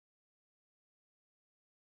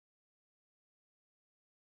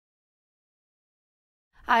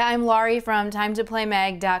Hi, I'm Laurie from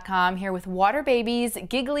TimeToPlayMag.com here with Waterbabies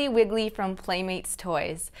Giggly Wiggly from Playmates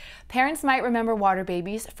Toys. Parents might remember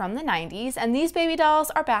Waterbabies from the 90s, and these baby dolls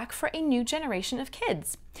are back for a new generation of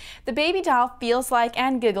kids. The baby doll feels like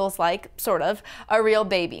and giggles like, sort of, a real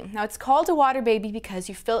baby. Now it's called a water baby because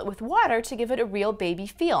you fill it with water to give it a real baby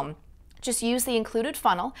feel. Just use the included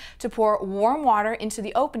funnel to pour warm water into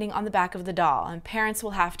the opening on the back of the doll, and parents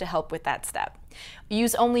will have to help with that step.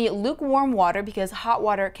 Use only lukewarm water because hot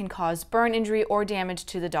water can cause burn injury or damage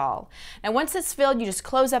to the doll. Now once it's filled, you just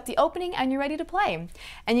close up the opening and you're ready to play.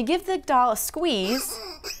 And you give the doll a squeeze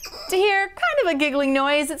to hear kind of a giggling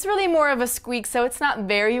noise. It's really more of a squeak, so it's not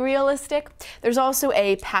very realistic. There's also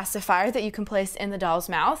a pacifier that you can place in the doll's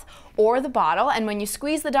mouth or the bottle, and when you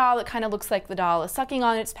squeeze the doll, it kind of looks like the doll is sucking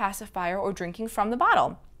on its pacifier or drinking from the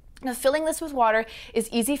bottle. Now, filling this with water is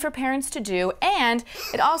easy for parents to do, and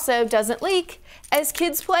it also doesn't leak as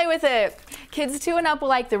kids play with it. Kids 2 and up will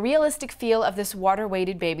like the realistic feel of this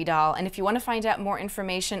water-weighted baby doll, and if you want to find out more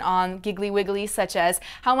information on Giggly Wiggly, such as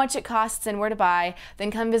how much it costs and where to buy,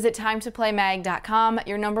 then come visit TimeToPlayMag.com,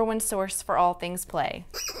 your #1 source for all things play.